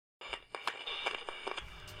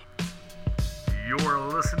You're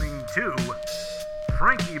listening to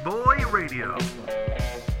FrankieBoi Radio.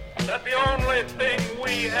 That the only thing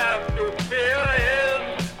we have to fear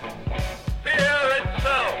is fear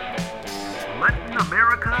itself. Letting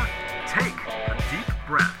America take a deep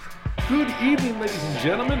breath. Good evening, ladies and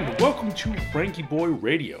gentlemen, and welcome to FrankieBoi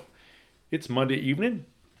Radio. It's Monday evening,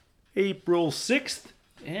 April 6th,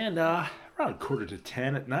 and around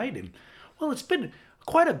 9:45 at night, and well, it's been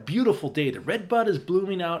quite a beautiful day. The redbud is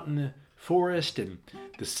blooming out in the forest, and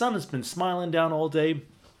the sun has been smiling down all day,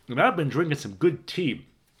 and I've been drinking some good tea.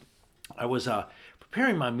 I was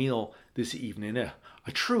preparing my meal this evening, in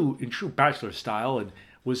true bachelor style, and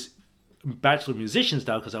was bachelor musician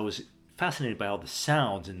style because I was fascinated by all the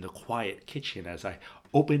sounds in the quiet kitchen as I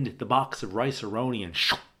opened the box of rice-a-roni and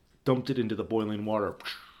dumped it into the boiling water.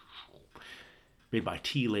 Made my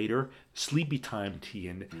tea later, sleepy time tea,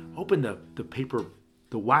 and opened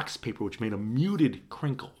the wax paper, which made a muted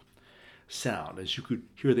crinkle sound as you could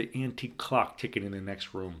hear the antique clock ticking in the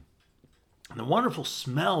next room. And the wonderful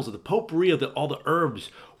smells of the potpourri of all the herbs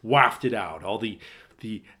wafted out, all the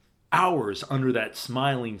hours under that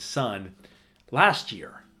smiling sun last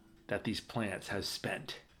year that these plants have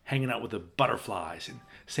spent hanging out with the butterflies and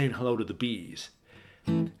saying hello to the bees.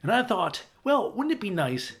 And I thought, well, wouldn't it be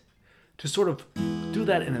nice to sort of do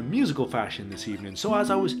that in a musical fashion this evening? So as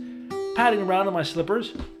I was padding around in my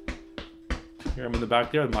slippers, here I'm in the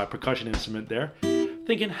back there with my percussion instrument there,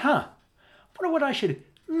 thinking, I wonder what I should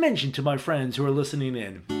mention to my friends who are listening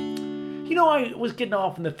in. You know, I was getting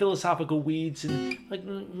off in the philosophical weeds, and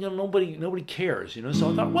nobody cares,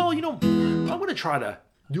 So I thought, well, I'm going to try to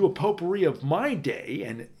do a potpourri of my day,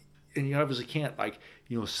 and you obviously can't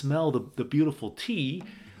smell the beautiful tea,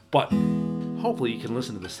 but hopefully you can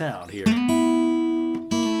listen to the sound here.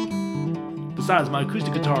 Besides my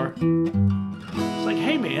acoustic guitar, it's like,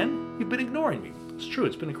 hey man, you've been ignoring me. It's true,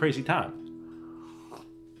 it's been a crazy time.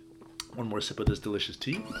 One more sip of this delicious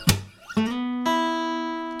tea.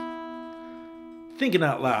 Thinking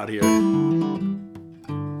out loud here.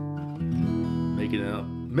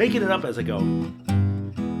 Making it up as I go.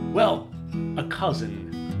 Well, a cousin.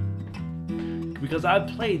 Because I've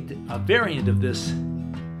played a variant of this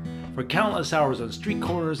for countless hours on street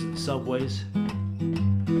corners and subways,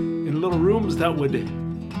 in little rooms that would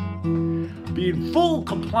be in full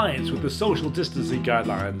compliance with the social distancing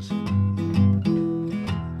guidelines.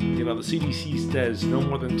 The CDC says no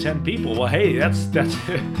more than 10 people. Well, hey, that's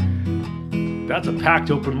a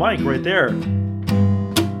packed open mic right there.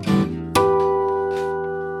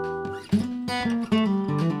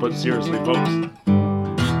 But seriously, folks,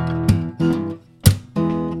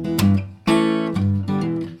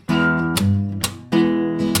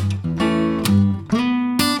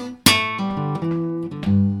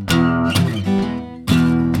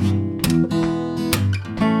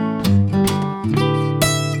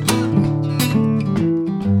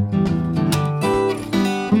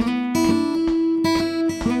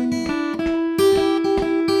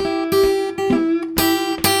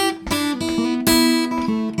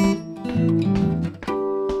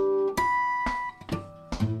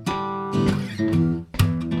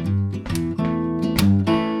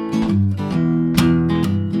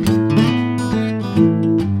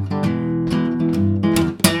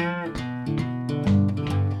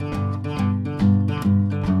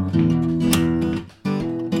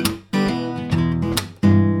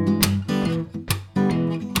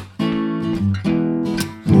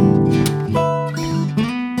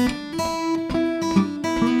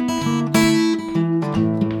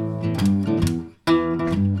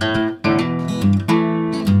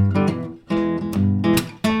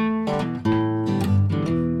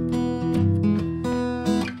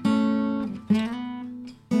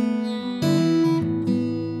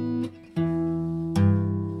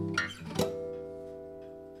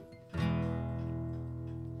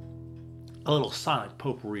 a little sonic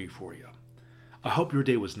potpourri for you. I hope your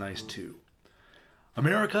day was nice too.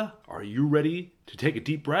 America, are you ready to take a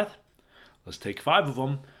deep breath? Let's take 5 of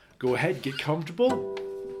them. Go ahead, get comfortable.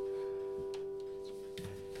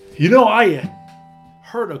 I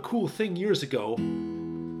heard a cool thing years ago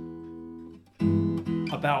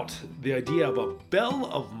about the idea of a bell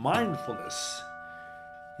of mindfulness.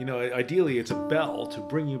 Ideally it's a bell to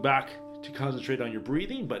bring you back to concentrate on your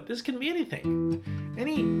breathing, but this can be anything.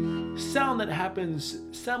 Any sound that happens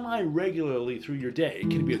semi-regularly through your day.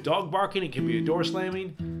 It can be a dog barking, it can be a door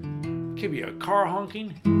slamming, it can be a car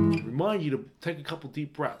honking. Remind you to take a couple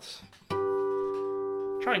deep breaths.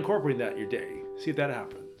 Try incorporating that in your day. See if that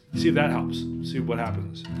happens. See if that helps. See what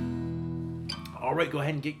happens. All right, go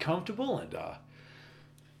ahead and get comfortable and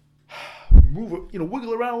move,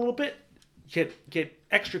 wiggle around a little bit. Get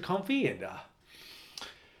extra comfy and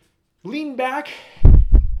Lean back.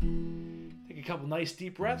 Take a couple nice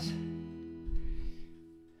deep breaths.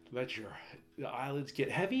 Let your eyelids get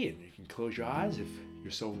heavy, and you can close your eyes if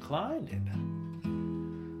you're so inclined. And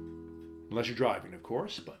unless you're driving, of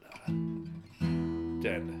course, but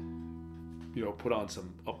then put on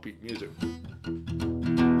some upbeat music,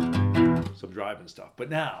 some driving stuff. But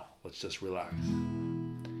now let's just relax,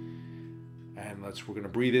 and we're gonna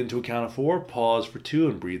breathe into a count of 4, pause for 2,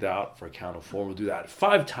 and breathe out for a count of 4. We'll do that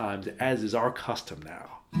 5 times, as is our custom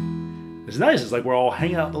now. It's nice. It's like we're all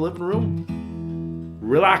hanging out in the living room,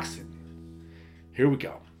 relaxing. Here we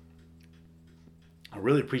go. I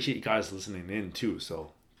really appreciate you guys listening in too.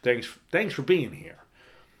 So thanks for being here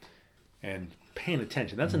and paying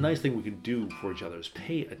attention. That's a nice thing we can do for each other, is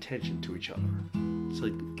pay attention to each other. It's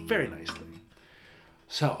like very nicely.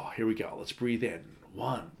 So here we go. Let's breathe in.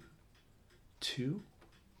 1, 2,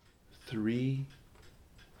 3,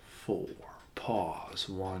 4. Pause.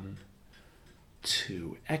 1,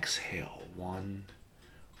 2. Exhale. 1,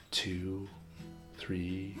 2,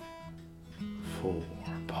 3, 4.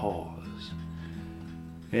 Pause.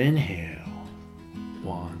 Inhale.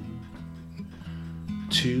 1,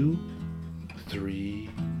 2, 3,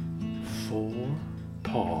 4.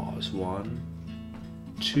 Pause. 1,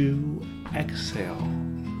 2. Exhale.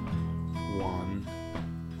 1,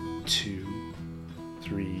 2,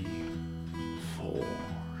 3, 4.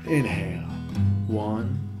 Inhale.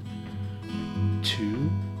 1, 2,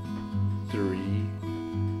 3,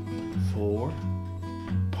 4.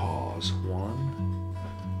 Pause. 1,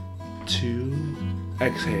 2.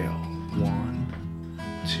 Exhale. 1,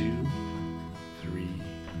 2, 3,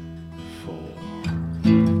 4.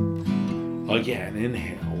 Again.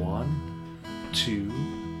 Inhale. 1, 2,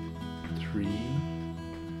 3,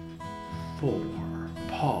 4.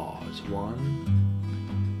 Pause. 1,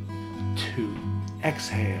 2.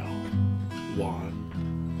 Exhale.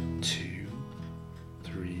 1, 2,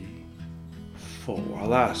 3, 4. Our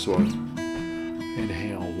last one.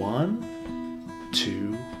 Inhale. 1,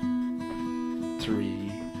 2,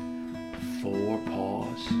 3, 4.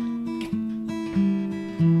 Pause.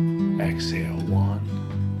 Exhale. 1,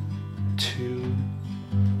 2,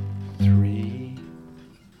 3,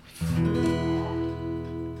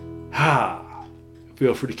 4.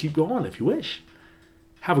 Feel free to keep going if you wish.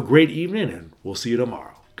 Have a great evening, and we'll see you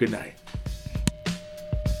tomorrow. Good night.